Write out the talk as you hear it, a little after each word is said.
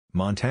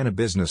Montana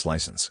Business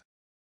License.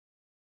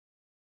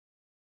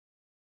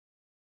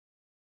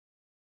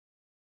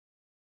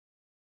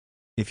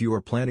 If you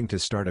are planning to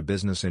start a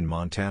business in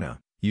Montana,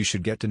 you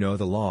should get to know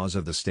the laws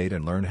of the state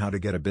and learn how to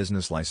get a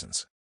business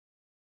license.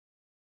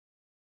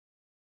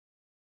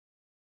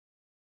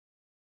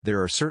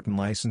 There are certain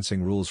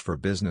licensing rules for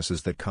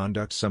businesses that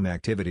conduct some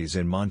activities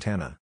in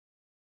Montana.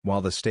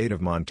 While the state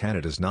of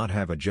Montana does not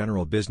have a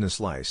general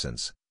business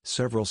license,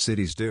 several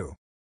cities do.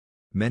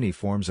 Many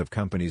forms of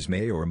companies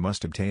may or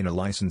must obtain a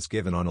license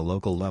given on a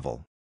local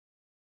level.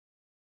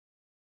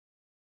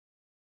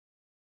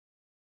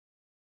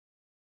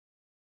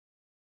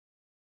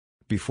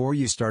 Before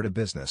you start a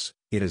business,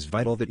 it is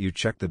vital that you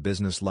check the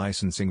business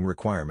licensing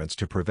requirements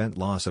to prevent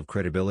loss of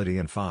credibility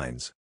and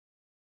fines.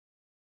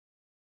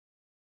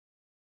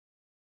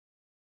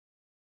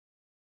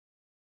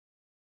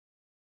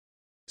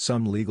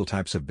 Some legal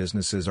types of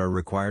businesses are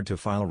required to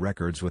file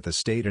records with the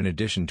state in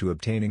addition to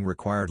obtaining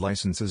required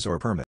licenses or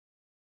permits.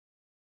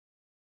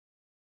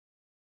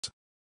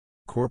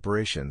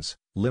 Corporations,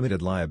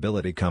 limited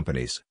liability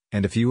companies,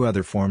 and a few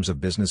other forms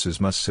of businesses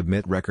must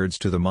submit records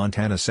to the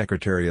Montana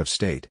Secretary of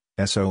State,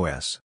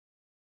 SOS.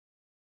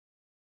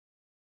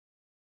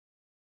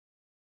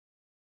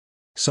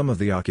 Some of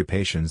the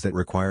occupations that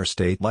require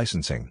state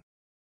licensing: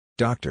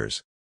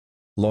 doctors,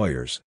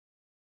 lawyers,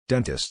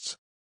 dentists,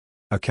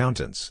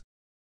 accountants,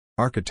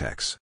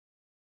 architects,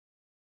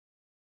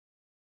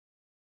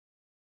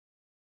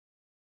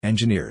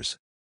 engineers,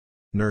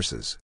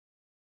 nurses,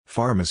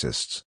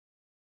 pharmacists.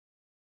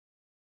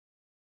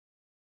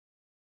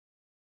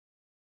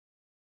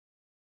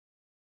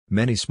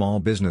 Many small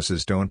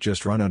businesses don't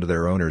just run under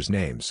their owners'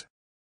 names.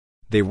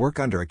 They work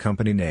under a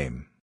company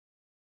name.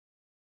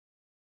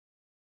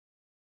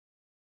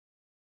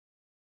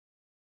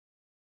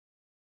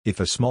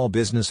 If a small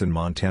business in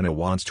Montana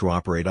wants to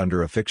operate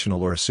under a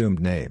fictional or assumed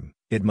name,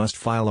 it must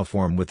file a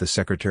form with the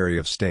Secretary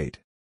of State.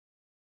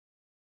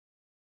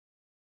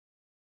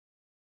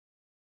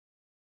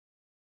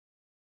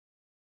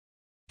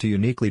 To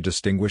uniquely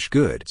distinguish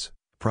goods,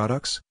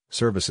 products,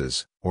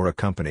 services, or a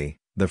company,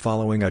 the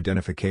following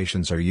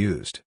identifications are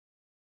used: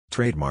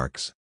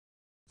 trademarks,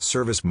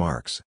 service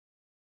marks,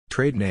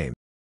 trade name.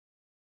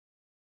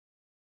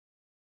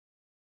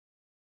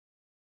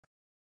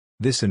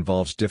 This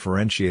involves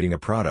differentiating a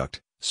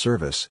product,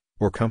 service,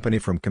 or company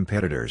from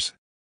competitors.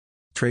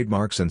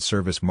 Trademarks and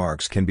service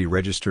marks can be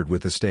registered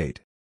with the state.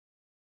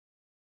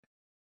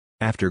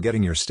 After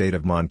getting your State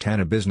of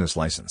Montana business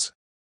license,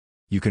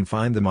 you can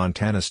find the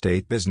Montana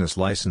State Business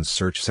License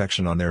search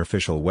section on their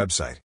official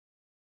website.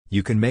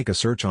 You can make a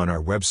search on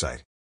our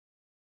website.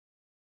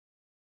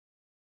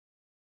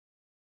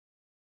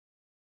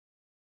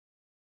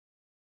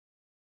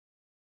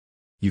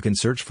 You can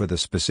search for the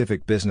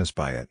specific business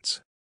by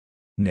its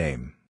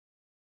name,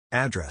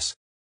 address,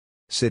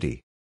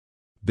 city,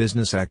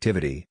 business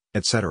activity,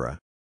 etc.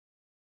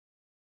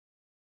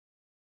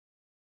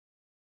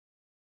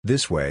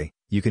 This way,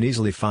 you can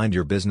easily find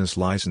your business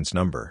license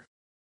number.